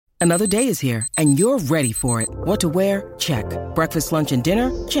Another day is here, and you're ready for it. What to wear? Check. Breakfast, lunch, and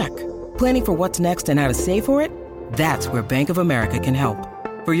dinner? Check. Planning for what's next and how to save for it? That's where Bank of America can help.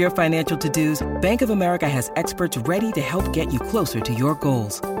 For your financial to-dos, Bank of America has experts ready to help get you closer to your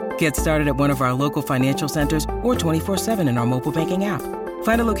goals. Get started at one of our local financial centers or 24/7 in our mobile banking app.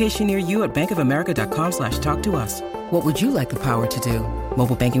 Find a location near you at bankofamerica.com/talktous. What would you like the power to do?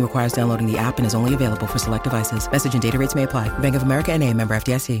 Mobile banking requires downloading the app and is only available for select devices. Message and data rates may apply. Bank of America N.A., member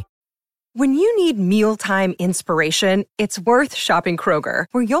FDIC. When you need mealtime inspiration, it's worth shopping Kroger,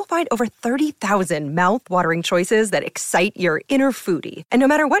 where you'll find over 30,000 mouth-watering choices that excite your inner foodie. And no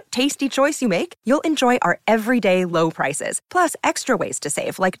matter what tasty choice you make, you'll enjoy our everyday low prices, plus extra ways to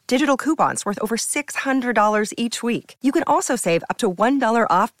save, like digital coupons worth over $600 each week. You can also save up to $1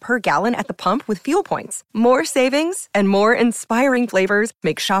 off per gallon at the pump with fuel points. More savings and more inspiring flavors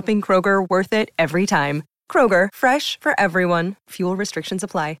make shopping Kroger worth it every time. Kroger, fresh for everyone. Fuel restrictions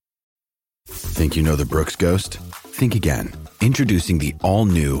apply. Think you know the Brooks Ghost? Think again. Introducing the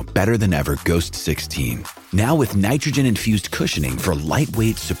all-new, better-than-ever Ghost 16. Now with nitrogen-infused cushioning for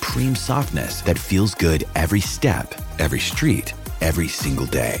lightweight, supreme softness that feels good every step, every street, every single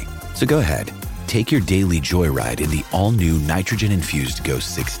day. So go ahead, take your daily joyride in the all-new nitrogen-infused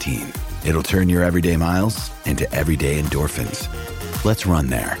Ghost 16. It'll turn your everyday miles into everyday endorphins. Let's run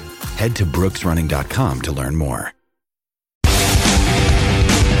there. Head to brooksrunning.com to learn more.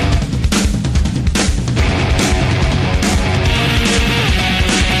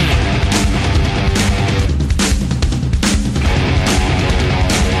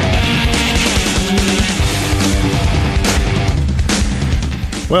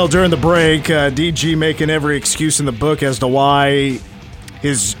 Well, during the break, DG making every excuse in the book as to why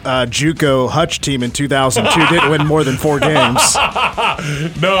his JUCO Hutch team in 2002 didn't win more than 4 games.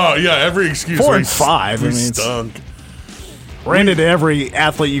 No, yeah, every excuse. 4 and 5. I mean, stunk. Ran into every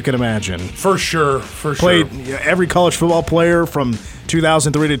athlete you can imagine. For sure. Played every college football player from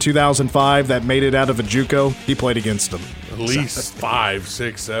 2003 to 2005 that made it out of a JUCO. He played against them. At least 5,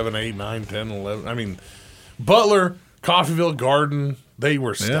 6, 7, 8, 9, 10, 11. I mean, Butler, Coffeyville, Garden, they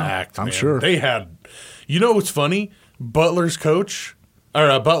were stacked. I'm man. sure. They had, you know what's funny? Butler's coach,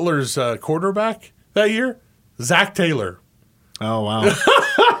 or Butler's quarterback that year, Zach Taylor. Oh, wow.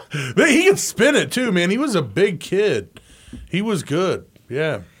 He could spin it too, man. He was a big kid. He was good.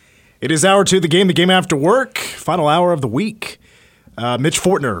 Yeah. It is hour 2 of the game after work, final hour of the week. Mitch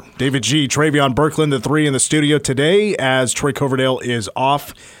Fortner, David G., Travion Berkland, the 3 in the studio today as Troy Coverdale is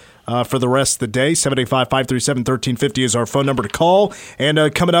off for the rest of the day. 785-537-1350 is our phone number to call.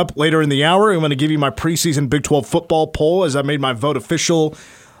 And coming up later in the hour, I'm going to give you my preseason Big 12 football poll as I made my vote official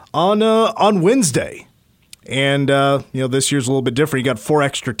on Wednesday. And, this year's a little bit different. You got 4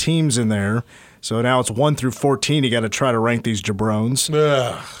 extra teams in there. So now it's 1 through 14. You got to try to rank these jabrones.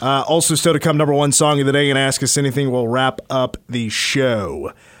 Also, still to come, number 1 song of the day and Ask Us Anything will wrap up the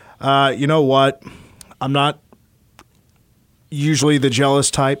show. You know what? I'm not usually the jealous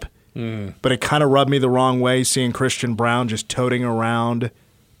type, but it kind of rubbed me the wrong way seeing Christian Brown just toting around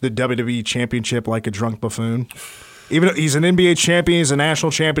the WWE Championship like a drunk buffoon. Even though he's an NBA champion, he's a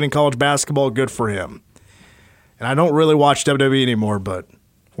national champion in college basketball, good for him. And I don't really watch WWE anymore, but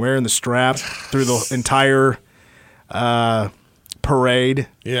wearing the strap through the entire parade,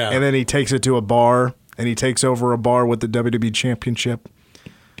 and then he takes it to a bar, and he takes over a bar with the WWE Championship.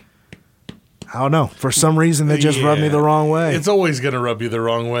 I don't know. For some reason, they just rubbed me the wrong way. It's always going to rub you the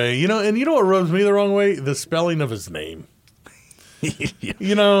wrong way. And you know what rubs me the wrong way? The spelling of his name.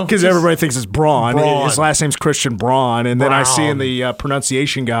 Because everybody thinks it's Braun. His last name's Christian Braun. And then I see in the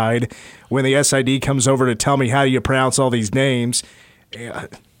pronunciation guide, when the SID comes over to tell me how you pronounce all these names,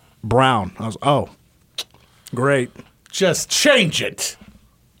 Brown. I was, great. Just change it.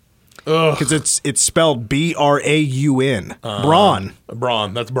 Because it's spelled B-R-A-U-N. Braun.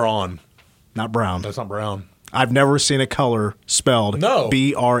 Braun. That's Braun. Not Brown. That's not Brown. I've never seen a color spelled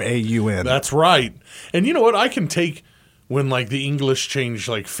B-R-A-U-N. That's right. And you know what? I can take when the English change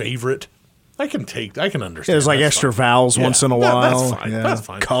favorite. I can understand. There's extra vowels once in a while. That's fine. That's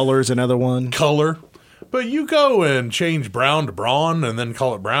fine. Color's another one. Color. But you go and change Brown to Braun and then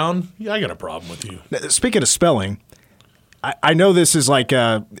call it Brown, I got a problem with you. Speaking of spelling, I know this is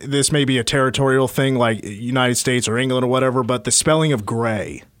this may be a territorial thing like United States or England or whatever, but the spelling of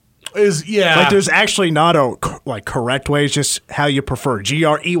gray is, there's actually not a correct way. It's just how you prefer.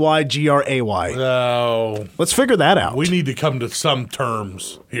 G-R-E-Y, G-R-A-Y. Oh. Let's figure that out. We need to come to some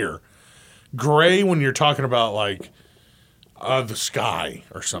terms here. Gray when you're talking about the sky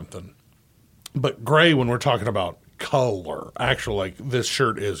or something. But gray when we're talking about color. Actually, this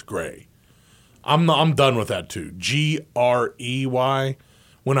shirt is gray. I'm done with that too. G-R-E-Y.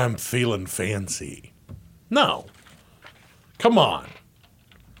 when I'm feeling fancy. No. Come on.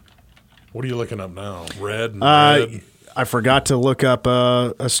 What are you looking up now? Red and red? I forgot to look up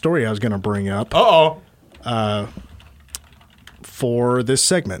a story I was going to bring up. For this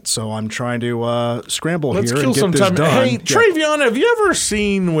segment, so I'm trying to scramble Let's here kill and get some this time. done. Hey, Travion, have you ever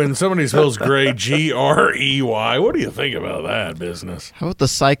seen when somebody spells Grey, Grey? What do you think about that business? How about the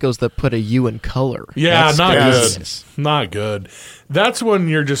psychos that put a U in color? Yeah, not good. Yes. Not good. That's when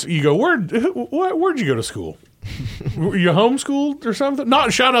you go, where'd you go to school? Were you homeschooled or something?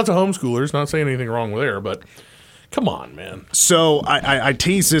 Not shout out to homeschoolers, not saying anything wrong there, but come on, man. So I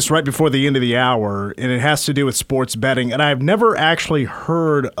teased this right before the end of the hour, and it has to do with sports betting. And I've never actually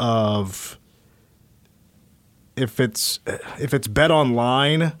heard of if it's Bet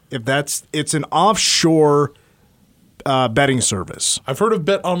Online, it's an offshore betting service. I've heard of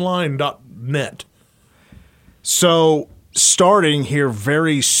betonline.net. So starting here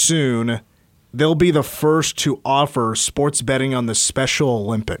very soon, they'll be the first to offer sports betting on the Special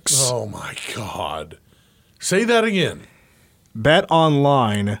Olympics. Oh my God. Say that again. Bet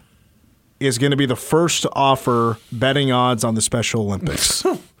Online is going to be the first to offer betting odds on the Special Olympics.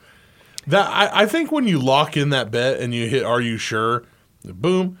 I think when you lock in that bet and you hit "Are you sure?"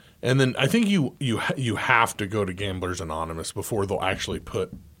 boom, and then I think you have to go to Gamblers Anonymous before they'll actually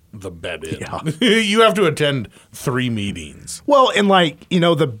put the bet in. Yeah. You have to attend 3 meetings. Well, and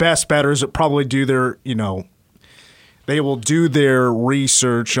the best bettors that probably do their, they will do their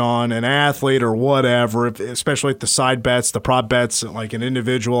research on an athlete or whatever, especially at the side bets, the prop bets, like an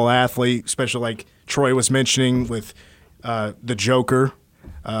individual athlete, especially like Troy was mentioning with the Joker,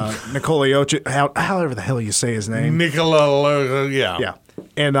 Nikola Jokic, however the hell you say his name. Nikola, yeah. Yeah.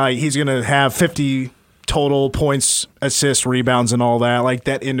 And he's going to have 50 total points, assists, rebounds, and all that, like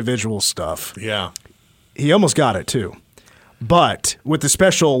that individual stuff. Yeah. He almost got it, too. But with the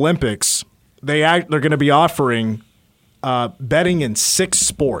Special Olympics, they're going to be offering betting in 6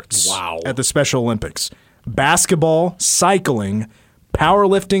 sports at the Special Olympics: basketball, cycling,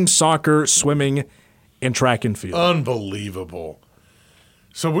 powerlifting, soccer, swimming, and track and field. Unbelievable.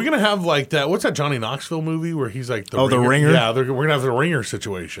 So we're going to have like that. What's that Johnny Knoxville movie where he's like the ringer? Yeah, we're going to have the ringer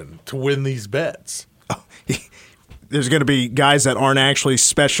situation to win these bets. There's going to be guys that aren't actually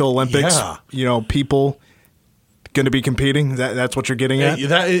Special Olympics, people going to be competing. That's what you're getting at?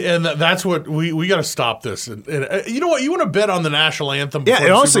 That's what we got to stop this. And you know what? You want to bet on the national anthem? Yeah,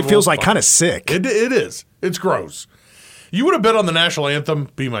 it honestly feels like kind of sick. It is. It's gross. You want to bet on the national anthem?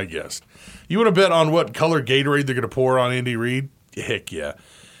 Be my guest. You want to bet on what color Gatorade they're going to pour on Andy Reid? Heck yeah.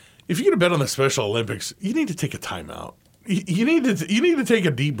 If you're going to bet on the Special Olympics, you need to take a timeout. You need to take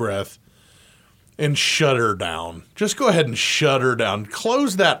a deep breath and shut her down. Just go ahead and shut her down.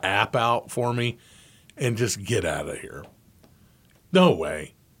 Close that app out for me and just get out of here. No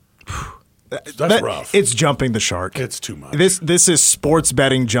way. That's rough. It's jumping the shark. It's too much. This is sports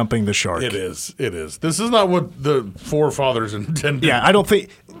betting jumping the shark. It is. This is not what the forefathers intended. Yeah, I don't think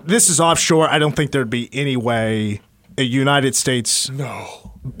 – this is offshore. I don't think there'd be any way a United States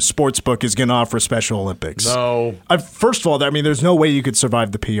sports book is going to offer Special Olympics. No. First of all, there's no way you could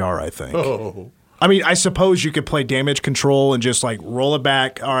survive the PR, I think. Oh. I suppose you could play damage control and just roll it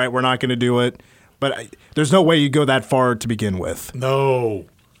back. All right, we're not going to do it. But there's no way you go that far to begin with. No.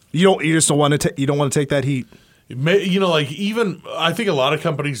 You just don't want to. You don't want to take that heat. Even I think a lot of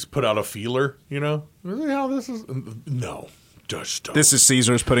companies put out a feeler. This is no. Just don't. This is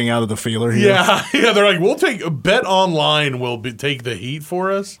Caesars putting out of the feeler here. Yeah. They're like, we'll take Bet Online will take the heat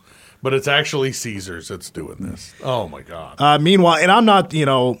for us, but it's actually Caesars that's doing this. Oh my God. Meanwhile, and I'm not.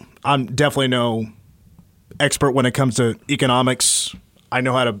 I'm definitely no expert when it comes to economics.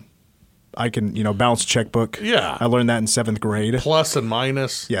 I can balance a checkbook. Yeah. I learned that in 7th grade. Plus and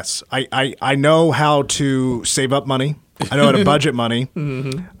minus. Yes. I know how to save up money. I know how to budget money.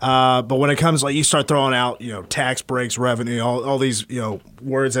 Mm-hmm. But when it comes, you start throwing out, tax breaks, revenue, all these,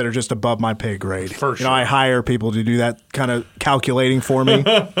 words that are just above my pay grade. For sure. I hire people to do that kind of calculating for me.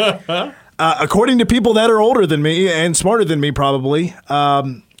 According to people that are older than me and smarter than me probably,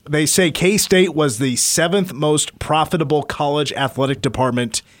 they say K-State was the 7th most profitable college athletic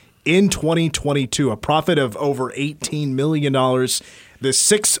department in 2022, a profit of over $18 million. The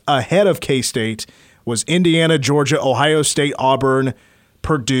 6th ahead of K-State was Indiana, Georgia, Ohio State, Auburn,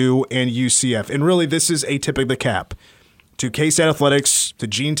 Purdue, and UCF. And really, this is a tip of the cap to K-State Athletics, to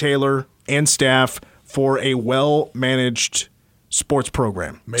Gene Taylor and staff for a well-managed sports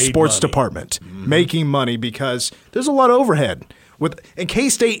program, sports department, making money because there's a lot of overhead. And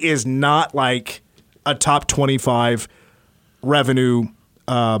K-State is not like a top 25 revenue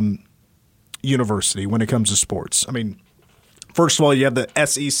university when it comes to sports. First of all, you have the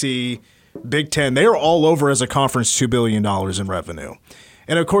SEC, Big Ten. They are all over as a conference $2 billion in revenue.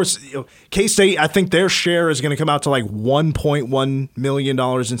 And, of course, K-State, I think their share is going to come out to like $1.1 million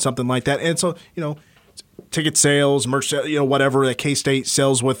and something like that. And so, ticket sales, merch, whatever that K-State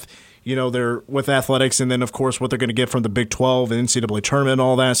sells with, with athletics, and then, of course, what they're going to get from the Big 12 and NCAA tournament and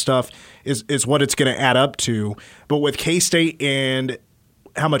all that stuff is what it's going to add up to. But with K-State and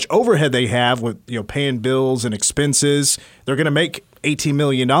how much overhead they have with paying bills and expenses, they're going to make $18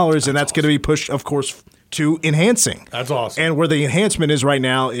 million, and that's going to be pushed, of course, to enhancing. That's awesome. And where the enhancement is right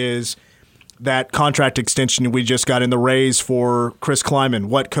now is that contract extension we just got in the raise for Chris Kleiman,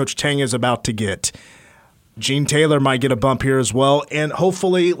 what Coach Tang is about to get. Gene Taylor might get a bump here as well. And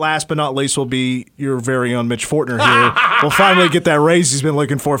hopefully, last but not least, will be your very own Mitch Fortner here. We'll finally get that raise he's been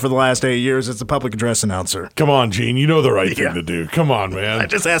looking for the last 8 years as a public address announcer. Come on, Gene. You know the right thing to do. Come on, man. I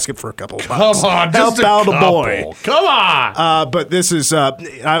just ask him for a couple of bucks. Come on. Help out a boy. Come on. But this is I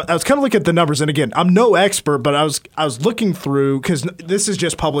was kind of looking at the numbers. And again, I'm no expert, but I was looking through because this is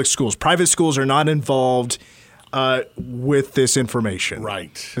just public schools. Private schools are not involved with this information.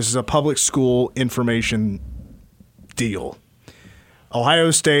 Right. This is a public school information deal. Ohio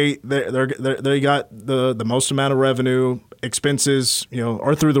State, they got the most amount of revenue. Expenses,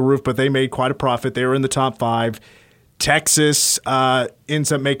 are through the roof, but they made quite a profit. They were in the top 5. Texas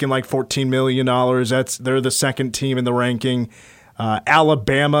ends up making like $14 million. They're the second team in the ranking.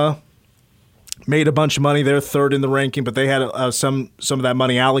 Alabama made a bunch of money. They're third in the ranking, but they had some of that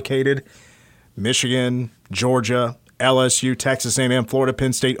money allocated. Michigan, Georgia, LSU, Texas A&M, Florida,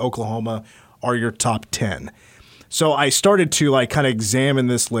 Penn State, Oklahoma are your top 10. So I started to kind of examine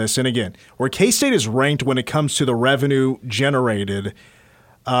this list. And again, where K-State is ranked when it comes to the revenue generated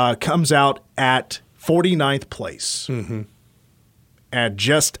comes out at 49th place at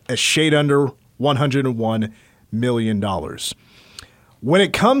just a shade under $101 million. When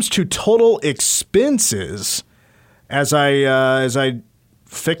it comes to total expenses, as I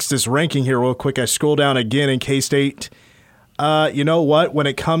fix this ranking here real quick, I scroll down again in K-State. You know what? When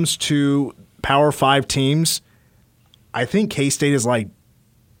it comes to Power 5 teams, I think K-State is like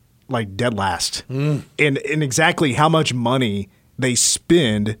dead last in exactly how much money they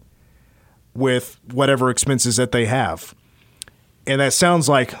spend with whatever expenses that they have. And that sounds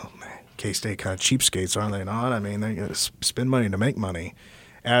like K-State kind of cheapskates, aren't they not? I mean, they got to spend money to make money.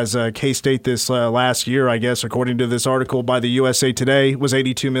 As K-State this last year, I guess, according to this article by the USA Today, was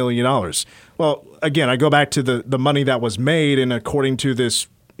 $82 million. Well, again, I go back to the money that was made, and according to this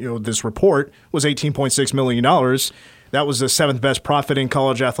this report, was $18.6 million. That was the 7th best profit in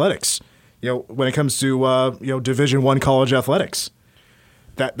college athletics. When it comes to Division I college athletics,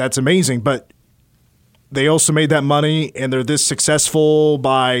 that's amazing. But they also made that money, and they're this successful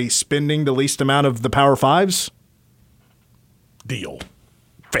by spending the least amount of the Power Fives. Deal.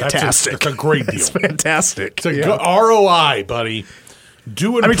 Fantastic. It's a great deal. It's fantastic. It's a good ROI, buddy.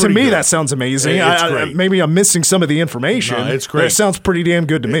 To me, that sounds amazing. Maybe I'm missing some of the information. No, it's great. That sounds pretty damn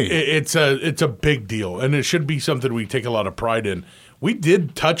good to me. It's a big deal, and it should be something we take a lot of pride in. We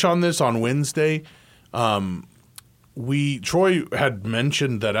did touch on this on Wednesday. Troy had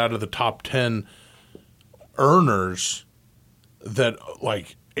mentioned that out of the top 10 earners, that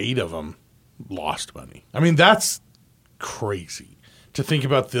like 8 of them lost money. I mean, that's crazy to think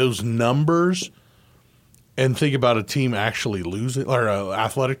about those numbers. And think about a team actually losing, or an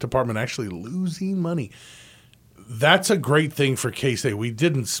athletic department actually losing money. That's a great thing for K-State. We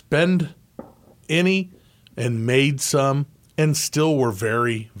didn't spend any and made some, and still were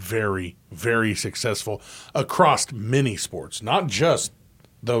very, very, very successful across many sports. Not just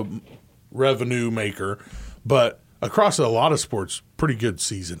the revenue maker, but across a lot of sports. Pretty good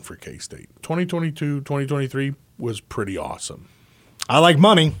season for K-State. 2022, 2023 was pretty awesome. I like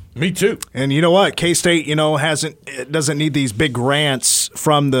money. Me too. And you know what? K-State, doesn't need these big grants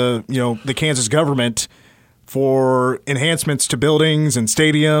from the Kansas government for enhancements to buildings and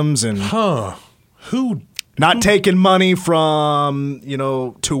stadiums and not taking money from,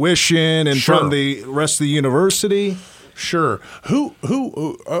 tuition and from the rest of the university. Sure. Who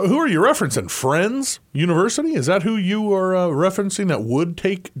are you referencing? Friends University? Is that who you are referencing that would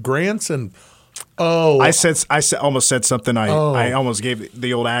take grants and I almost said something. I almost gave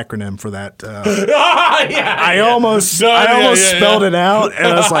the old acronym for that. I almost spelled it out, and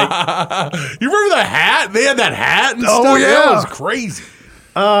I was like, "You remember the hat? They had that hat and stuff. Yeah, that was crazy."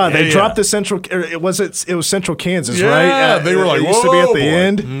 They dropped the Central. It was Central Kansas, right? Yeah, they were like, it used to be at the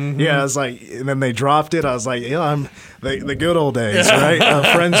end. Mm-hmm. Yeah, I was like, and then they dropped it. I was like, I'm the good old days,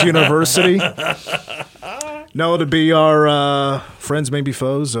 right? Friends University. No, to be our friends, maybe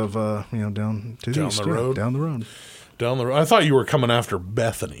foes of down the road. down the road. I thought you were coming after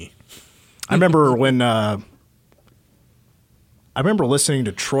Bethany. I remember when I remember listening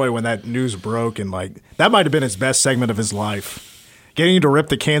to Troy when that news broke, and like that might have been his best segment of his life. Getting to rip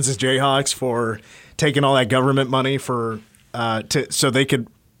the Kansas Jayhawks for taking all that government money for so they could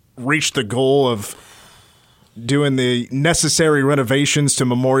reach the goal of doing the necessary renovations to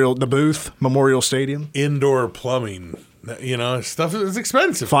Memorial Stadium. Indoor plumbing, stuff is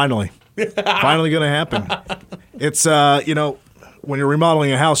expensive. Finally going to happen. It's when you're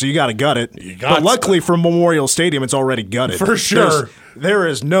remodeling a house, you got to gut it. But luckily for Memorial Stadium, it's already gutted. For sure. There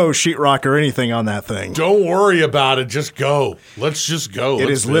is no sheetrock or anything on that thing. Don't worry about it. Just go. Let's just go. It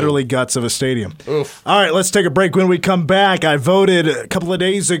is literally guts of a stadium. Oof. All right, let's take a break. When we come back, I voted a couple of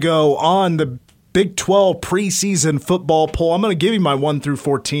days ago on the Big 12 preseason football poll. I'm going to give you my 1 through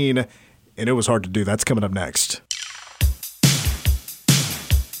 14, and it was hard to do. That's coming up next.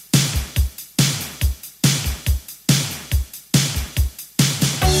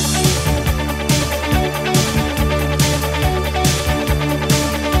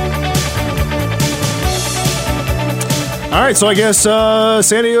 All right, so I guess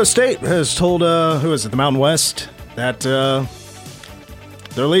San Diego State has told, who is it, the Mountain West, that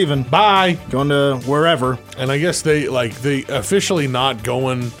they're leaving. Bye. Going to wherever. And I guess they officially not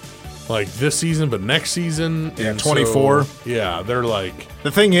going this season, but next season. Yeah, 24. So, they're like.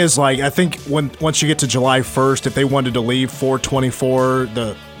 The thing is, I think once you get to July 1st, if they wanted to leave for 24,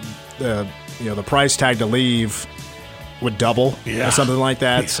 the price tag to leave would double or something like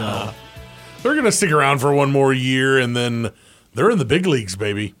that. Yeah. So they're going to stick around for one more year, and then they're in the big leagues,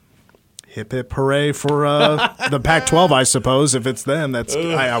 baby. Hip hip hooray for the Pac-12, I suppose. If it's them, that's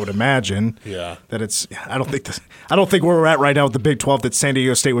I would imagine. Yeah, that it's. I don't think where we're at right now with the Big 12 that San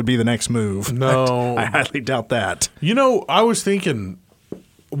Diego State would be the next move. No, I highly doubt that. I was thinking,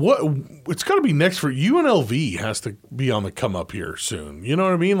 it's got to be next for UNLV has to be on the come up here soon. You know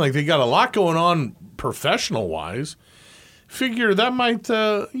what I mean? Like they got a lot going on professional wise. Figure that might,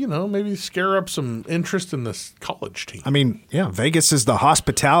 maybe scare up some interest in this college team. I mean, Vegas is the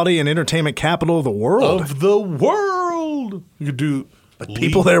hospitality and entertainment capital of the world. You could do. But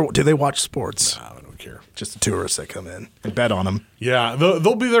people there, do they watch sports? No, I don't care. Just the tourists that come in and bet on them. Yeah,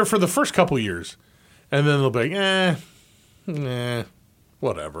 they'll be there for the first couple years, and then they'll be like,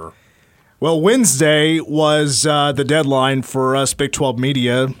 whatever. Well, Wednesday was the deadline for us Big 12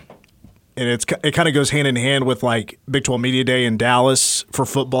 media. And it kind of goes hand in hand with Big 12 Media Day in Dallas for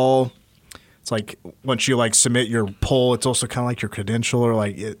football. It's once you submit your poll, it's also kind of like your credential, or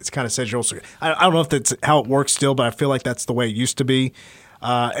it's kind of says you're also. I don't know if that's how it works still, but I feel like that's the way it used to be.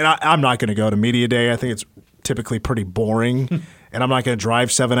 And I'm not going to go to Media Day. I think it's typically pretty boring, and I'm not going to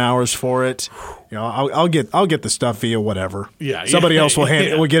drive 7 hours for it. I'll get the stuff via whatever. Yeah, somebody else will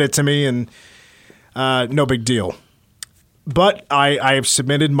will get it to me, and no big deal. But I have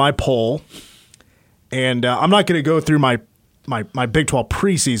submitted my poll, and I'm not going to go through my Big 12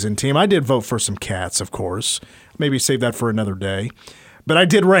 preseason team. I did vote for some cats, of course. Maybe save that for another day. But I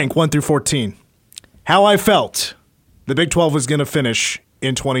did rank 1 through 14. How I felt the Big 12 was going to finish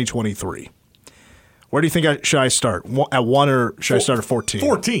in 2023. Where do you think should I start? At 1 or should I start at 14?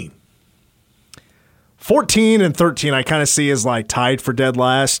 14. 14 and 13 I kind of see as tied for dead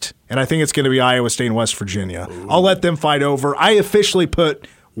last, and I think it's going to be Iowa State and West Virginia. Ooh. I'll let them fight over. I officially put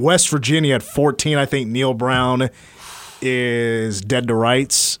West Virginia at 14. I think Neil Brown is dead to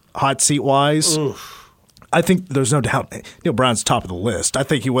rights, hot seat-wise. Oof. I think there's no doubt Neil Brown's top of the list. I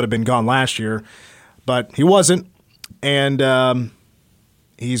think he would have been gone last year, but he wasn't, and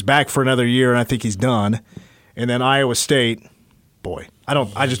he's back for another year, and I think he's done. And then Iowa State, boy,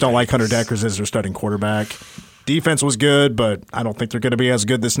 I just don't like Hunter Dekkers as their starting quarterback. Defense was good, but I don't think they're going to be as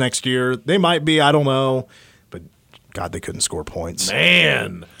good this next year. They might be, I don't know. But, God, they couldn't score points.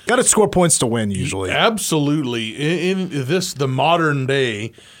 Man. Got to score points to win, usually. Absolutely. In the modern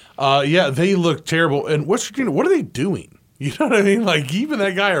day, they look terrible. And West Virginia, what are they doing? You know what I mean? Keeping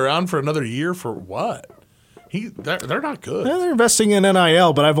that guy around for another year for what? They're not good. Yeah, they're investing in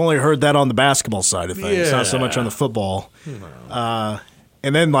NIL, but I've only heard that on the basketball side of things, yeah. Not so much on the football. No.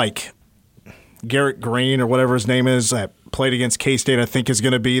 And then, Garrett Green or whatever his name is that played against K-State, I think is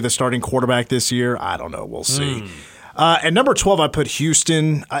going to be the starting quarterback this year. I don't know. We'll see. At number 12, I put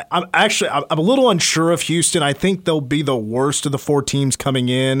Houston. I'm a little unsure of Houston. I think they'll be the worst of the 4 teams coming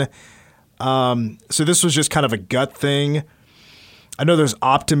in. So this was just kind of a gut thing. I know there's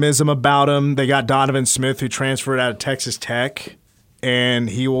optimism about them. They got Donovan Smith, who transferred out of Texas Tech, and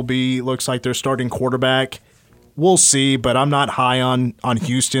he looks like their starting quarterback. We'll see, but I'm not high on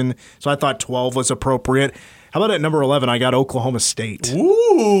Houston, so I thought 12 was appropriate. How about at number 11, I got Oklahoma State.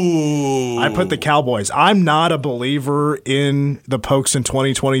 Ooh. I put the Cowboys. I'm not a believer in the Pokes in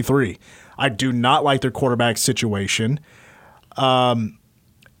 2023. I do not like their quarterback situation.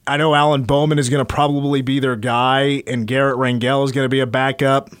 I know Alan Bowman is going to probably be their guy, and Garrett Rangel is going to be a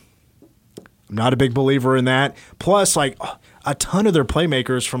backup. I'm not a big believer in that. Plus, like, a ton of their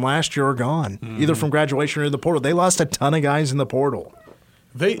playmakers from last year are gone, either from graduation or in the portal. They lost a ton of guys in the portal.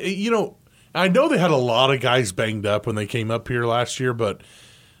 I know they had a lot of guys banged up when they came up here last year, but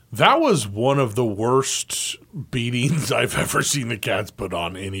that was one of the worst beatings I've ever seen the Cats put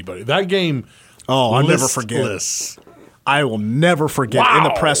on anybody. That game, I'll never forget. I will never forget in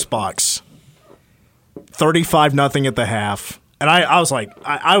the press box, 35-0 at the half. And I was like,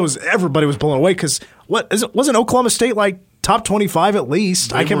 everybody was blown away because wasn't Oklahoma State like top 25 at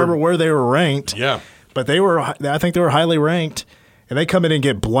least? I can't remember where they were ranked. Yeah. But I think they were highly ranked. And they come in and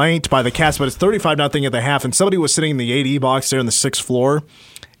get blanked by the Cats, but it's 35-0 at the half. And somebody was sitting in the AD box there on the 6th floor.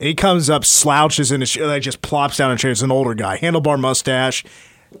 And he comes up, slouches in his chair, just plops down in a chair. It's an older guy, handlebar mustache,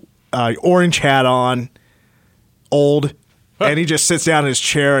 orange hat on, old. And he just sits down in his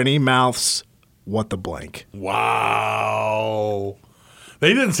chair and he mouths, "What the blank." Wow.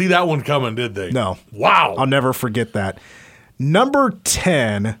 They didn't see that one coming, did they? No. Wow. I'll never forget that. Number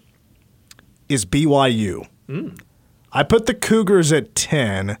 10 is BYU. I put the Cougars at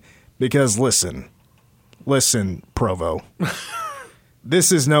 10 because, listen, Provo.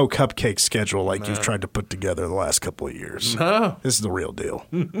 This is no cupcake schedule like you've tried to put together the last couple of years. No. This is the real deal.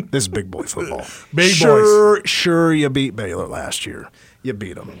 This is big boy football. Big boys. Sure, you beat Baylor last year. You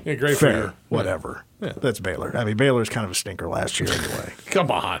beat them. Yeah, great Fair, for you. whatever. Yeah. That's Baylor. I mean, Baylor's kind of a stinker last year anyway.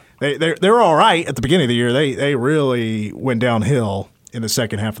 Come on. They were all right at the beginning of the year. They really went downhill in the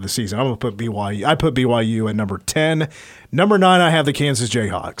second half of the season. I'm going to put BYU. I put BYU at number 10. Number 9, I have the Kansas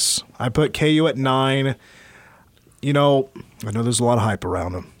Jayhawks. I put KU at 9. I know there's a lot of hype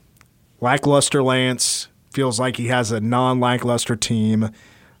around him. Lackluster Lance feels like he has a non-lackluster team. I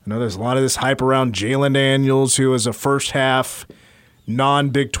know there's a lot of this hype around Jalen Daniels, who is a first-half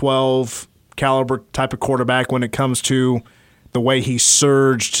non-Big 12 caliber type of quarterback when it comes to the way he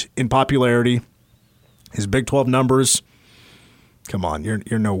surged in popularity. His Big 12 numbers. Come on, you're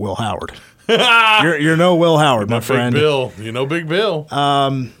no Will Howard. you're no Will Howard, my friend. Big Bill. Big Bill.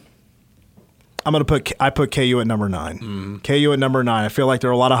 I put KU at number 9. KU at number 9. I feel like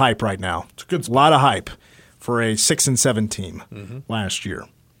there's a lot of hype right now. It's a good spot. A lot of hype for a 6-7 team last year.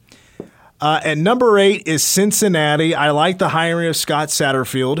 At number 8 is Cincinnati. I like the hiring of Scott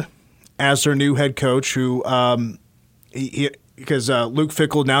Satterfield as their new head coach, who because Luke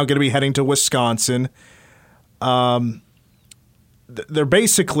Fickell now going to be heading to Wisconsin. They're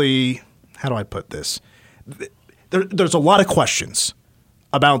basically, how do I put this? There's a lot of questions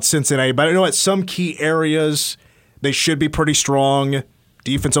about Cincinnati, but I know at some key areas they should be pretty strong.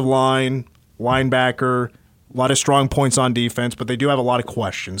 Defensive line, linebacker, a lot of strong points on defense, but they do have a lot of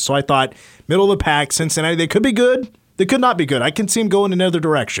questions. So I thought middle of the pack, Cincinnati, they could be good. They could not be good. I can see them going another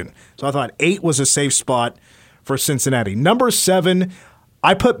direction. So I thought 8 was a safe spot for Cincinnati. Number 7,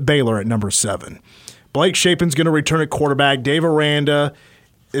 I put Baylor at number 7. Blake Shapen's going to return at quarterback. Dave Aranda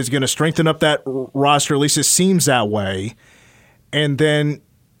is going to strengthen up that roster, at least it seems that way. And then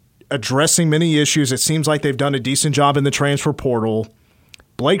addressing many issues. It seems like they've done a decent job in the transfer portal.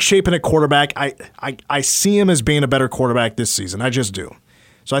 Blake Shapen at quarterback, I see him as being a better quarterback this season. I just do.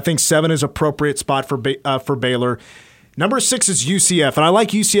 So I think 7 is appropriate spot for Baylor. Number 6 is UCF, and I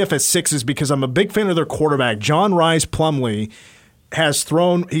like UCF at 6 because I'm a big fan of their quarterback. John Rice Plumlee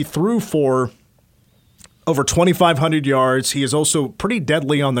he threw for over 2,500 yards. He is also pretty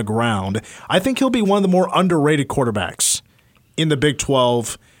deadly on the ground. I think he'll be one of the more underrated quarterbacks in the Big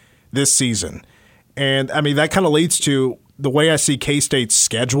 12 this season. And, I mean, that kind of leads to the way I see K-State's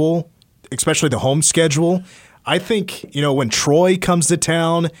schedule, especially the home schedule. I think, when Troy comes to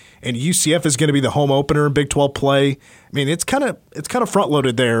town and UCF is going to be the home opener in Big 12 play, I mean, it's kind of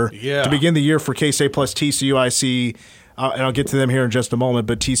front-loaded there to begin the year for K-State plus TCU. I see, and I'll get to them here in just a moment,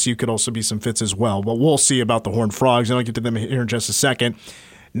 but TCU could also be some fits as well. But we'll see about the Horned Frogs, and I'll get to them here in just a second.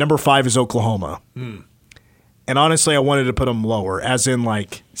 Number 5 is Oklahoma. And honestly, I wanted to put them lower, as in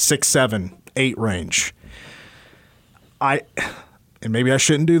like 6, 7, 8 range. And maybe I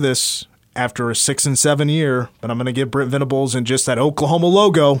shouldn't do this after a 6-7 year, but I'm going to give Brent Venables and just that Oklahoma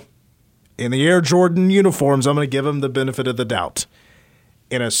logo in the Air Jordan uniforms, I'm going to give him the benefit of the doubt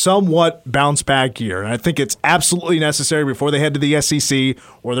in a somewhat bounce-back year. And I think it's absolutely necessary before they head to the SEC,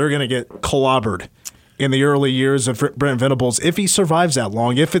 or they're going to get clobbered in the early years of Brent Venables if he survives that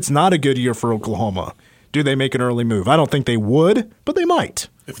long. If it's not a good year for Oklahoma, do they make an early move? I don't think they would, but they might.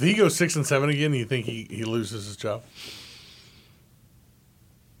 If he goes 6-7 again, you think he loses his job?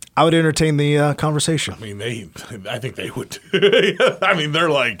 I would entertain the conversation. I mean, I think they would. I mean, they're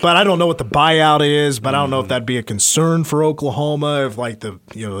like. But I don't know what the buyout is. But I don't know if that'd be a concern for Oklahoma. If like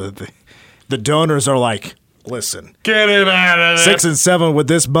the donors are like, listen, get him out of there. 6-7 with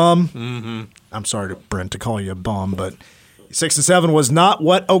this bum. Mm-hmm. I'm sorry to Brent to call you a bum, but 6-7 was not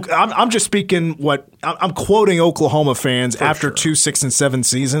what. I'm just speaking what I'm quoting Oklahoma fans for after sure. 2 6-7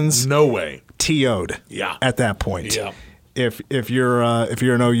 seasons. No way. TO'd. Yeah. At that point. Yeah. If you're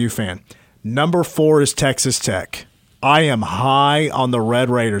an OU fan. Number 4 is Texas Tech. I am high on the Red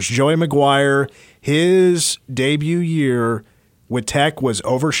Raiders. Joey McGuire, his debut year with Tech was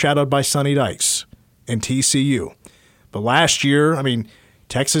overshadowed by Sonny Dykes and TCU. But last year, I mean,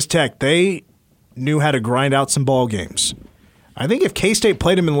 Texas Tech, they knew how to grind out some ball games. I think if K-State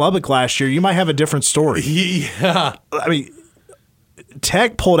played him in Lubbock last year, you might have a different story. Yeah. I mean,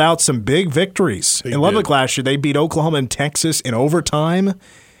 Tech pulled out some big victories in Lubbock last year. They beat Oklahoma and Texas in overtime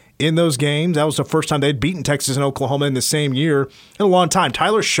in those games. That was the first time they'd beaten Texas and Oklahoma in the same year in a long time.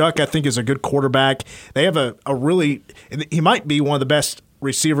 Tyler Shuck, I think, is a good quarterback. They have a really – he might be one of the best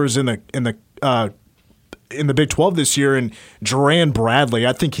receivers in the Big 12 this year. And Duran Bradley,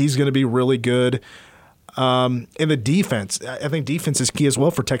 I think he's going to be really good. In the defense, I think defense is key as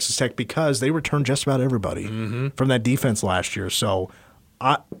well for Texas Tech because they returned just about everybody from that defense last year. So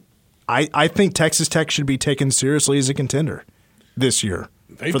I think Texas Tech should be taken seriously as a contender this year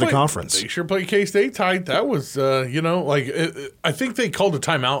the conference. They sure played K-State tight. That was, I think they called a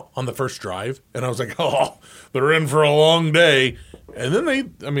timeout on the first drive, and I was like, oh, they're in for a long day. And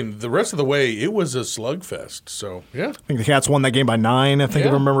then the rest of the way, it was a slugfest. So, yeah. I think the Cats won that game by 9, I think I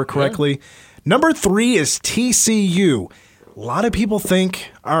remember correctly. Yeah. Number 3 is TCU. A lot of people think,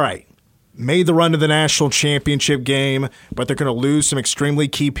 all right, made the run to the national championship game, but they're going to lose some extremely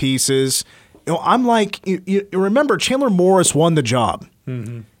key pieces. I'm like, you remember Chandler Morris won the job.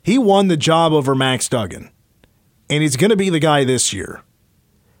 Mm-hmm. He won the job over Max Duggan, and he's going to be the guy this year.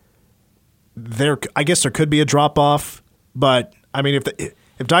 I guess there could be a drop-off, but, I mean,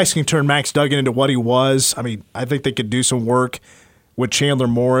 if Dice can turn Max Duggan into what he was, I mean, I think they could do some work with Chandler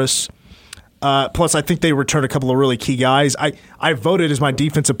Morris. Plus, I think they returned a couple of really key guys. I voted as my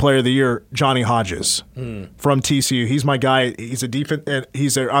defensive player of the year, Johnny Hodges from TCU. He's my guy. He's a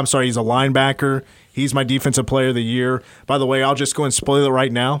linebacker. He's my defensive player of the year. By the way, I'll just go and spoil it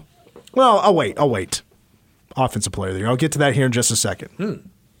right now. Well, I'll wait. Offensive player of the year. I'll get to that here in just a second.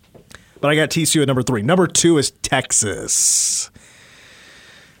 But I got TCU at number 3. Number 2 is Texas.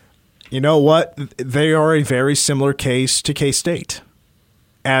 You know what? They are a very similar case to K-State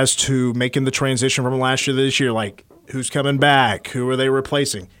as to making the transition from last year to this year, like who's coming back, who are they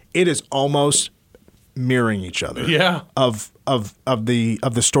replacing. It is almost mirroring each other. Yeah. Of the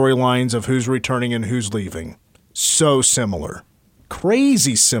storylines of who's returning and who's leaving. So similar.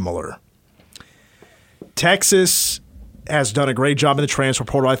 Crazy similar. Texas has done a great job in the transfer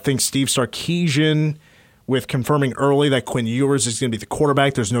portal. I think Steve Sarkisian, with confirming early that Quinn Ewers is going to be the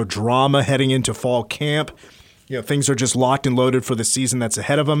quarterback. There's no drama heading into fall camp. Things are just locked and loaded for the season that's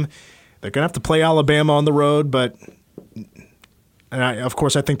ahead of them. They're going to have to play Alabama on the road, but of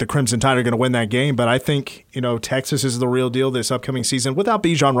course I think the Crimson Tide are going to win that game. But I think Texas is the real deal this upcoming season without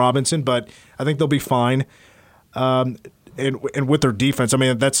Bijan Robinson, but I think they'll be fine. And with their defense, I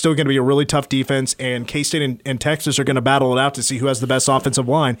mean, that's still going to be a really tough defense, and K-State and Texas are going to battle it out to see who has the best offensive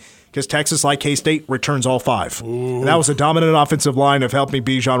line because Texas, like K-State, returns all 5. And that was a dominant offensive line of helping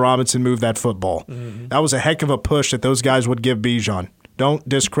Bijan Robinson move that football. Mm-hmm. That was a heck of a push that those guys would give Bijan. Don't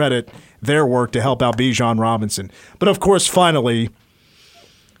discredit their work to help out Bijan Robinson. But, of course, finally,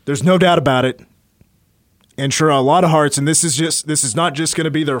 there's no doubt about it, and sure, a lot of hearts, and this is not just going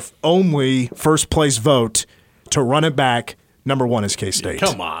to be their only first-place vote to run it back. Number 1 is K-State.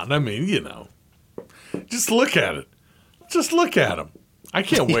 Come on. I mean, just look at it. Just look at them. I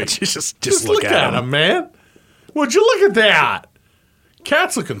can't wait. just look at them, man. Would you look at that?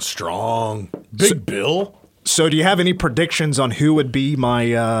 Cat's looking strong. Big Bill. So do you have any predictions on who would be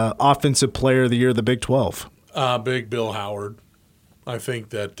my offensive player of the year of the Big 12? Big Bill Howard. I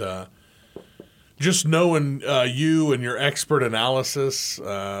think that just knowing you and your expert analysis,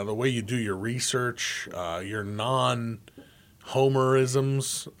 the way you do your research, your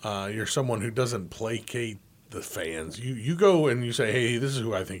non-homerisms, you're someone who doesn't placate the fans. You go and you say, hey, this is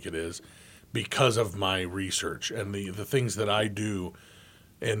who I think it is because of my research and the things that I do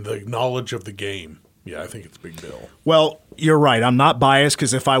and the knowledge of the game. Yeah, I think it's Big Bill. Well, you're right. I'm not biased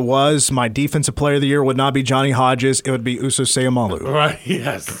because if I was, my defensive player of the year would not be Johnny Hodges. It would be Uso Seumalo. Right,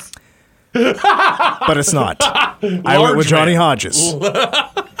 yes. But it's not. I went with Johnny Hodges.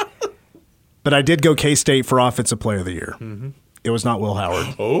 But I did go K-State for Offensive Player of the Year. Mm-hmm. It was not Will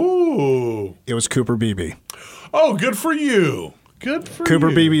Howard. Oh. It was Cooper Beebe. Oh, good for you. Good for Cooper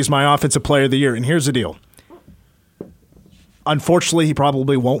you. Beebe is my Offensive Player of the Year. And here's the deal. Unfortunately, he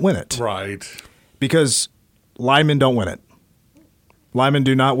probably won't win it. Right. Because linemen don't win it. Linemen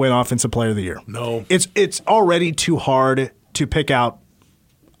do not win Offensive Player of the Year. No. It's already too hard to pick out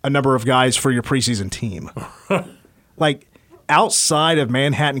a number of guys for your preseason team. Like, outside of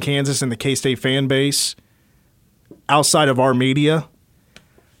Manhattan, Kansas, and the K-State fan base, outside of our media,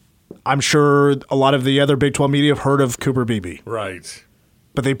 I'm sure a lot of the other Big 12 media have heard of Cooper Beebe. Right.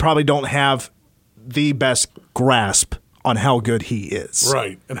 But they probably don't have the best grasp on how good he is.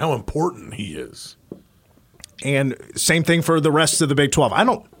 Right, and how important he is. And same thing for the rest of the Big 12. I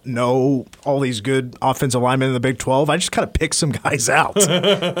don't know all these good offensive linemen in the Big 12. I just kind of picked some guys out.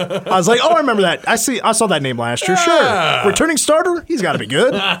 I was like, I remember that. I saw that name last year. Sure. Returning starter, he's got to be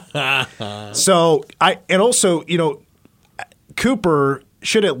good. So, Cooper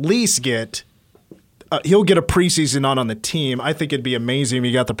should at least get he'll get a preseason on the team. I think it'd be amazing if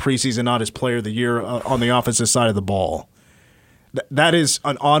he got the preseason on as player of the year on the offensive side of the ball. That is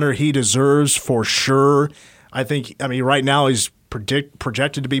an honor he deserves for sure. Right now he's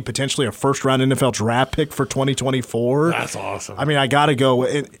projected to be potentially a first-round NFL draft pick for 2024. That's awesome. I got to go.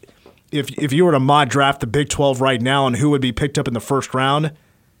 If you were to mod draft the Big 12 right now and who would be picked up in the first round,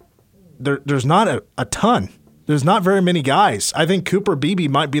 there's not a ton. There's not very many guys. I think Cooper Beebe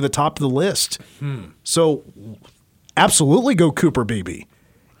might be the top of the list. So absolutely go Cooper Beebe.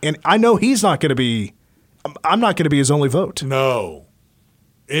 And I know he's not going to be – I'm not going to be his only vote. No.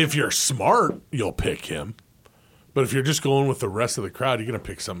 If you're smart, you'll pick him. But if you're just going with the rest of the crowd, you're going to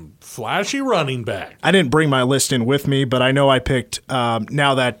pick some flashy running back. I didn't bring my list in with me, but I know I picked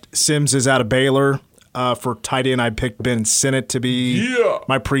now that Sims is out of Baylor for tight end, I picked Ben Sinnott to be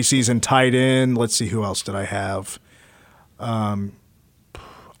my preseason tight end. Let's see, who else did I have? Phillip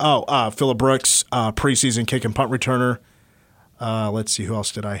Brooks, preseason kick and punt returner. Let's see, who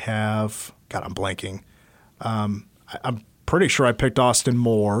else did I have? God, I'm blanking. I'm pretty sure I picked Austin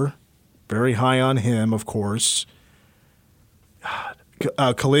Moore. Very high on him, of course.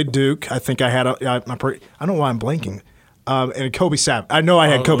 Khalid Duke, I think I had. I don't know why I'm blanking. And Kobe Savage. I know I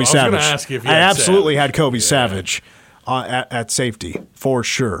had Kobe Savage. I was going to ask you if you I had absolutely Savage. had Kobe Savage at safety, for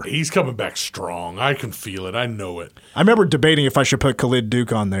sure. He's coming back strong. I can feel it. I know it. I remember debating if I should put Khalid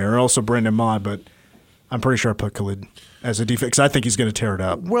Duke on there, or also Brendan Mott, but I'm pretty sure I put Khalid as a defense because I think he's going to tear it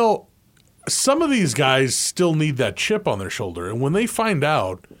up. Well, some of these guys still need that chip on their shoulder, and when they find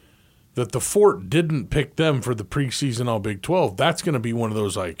out that the Fort didn't pick them for the preseason All Big 12, that's going to be one of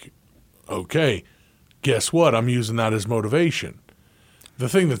those like, okay, guess what? I'm using that as motivation. The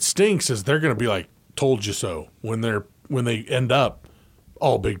thing that stinks is they're going to be like, told you so when they end up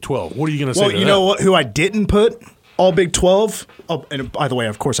All Big 12. What are you going to say? Well, you know what? Who I didn't put All Big 12? Oh, and by the way,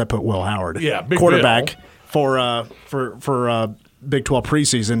 of course, I put Will Howard, Big quarterback Bill. for Big 12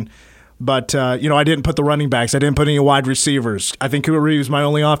 preseason. But, I didn't put the running backs. I didn't put any wide receivers. I think Cooper Reeves was my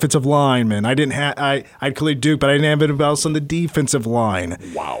only offensive lineman. I had Khalid Duke, but I didn't have anybody else on the defensive line.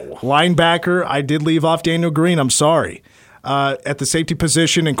 Wow. Linebacker, I did leave off Daniel Green. I'm sorry. At the safety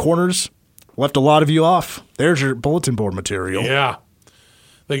position and corners, left a lot of you off. There's your bulletin board material. Yeah.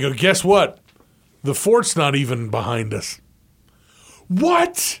 They go, guess what? The Fort's not even behind us.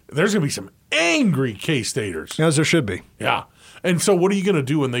 What? There's going to be some angry K-Staters. As there should be. Yeah. And so what are you going to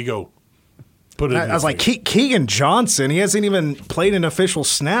do when they go, put it in I was like, Keegan Johnson, he hasn't even played an official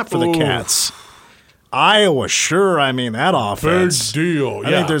snap for the Cats. Iowa, sure. That offense. Big deal.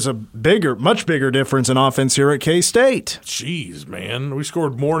 I think there's a much bigger difference in offense here at K-State. Jeez, man. We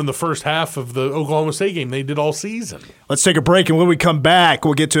scored more in the first half of the Oklahoma State game than they did all season. Let's take a break, and when we come back,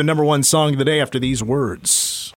 we'll get to a number one song of the day after these words.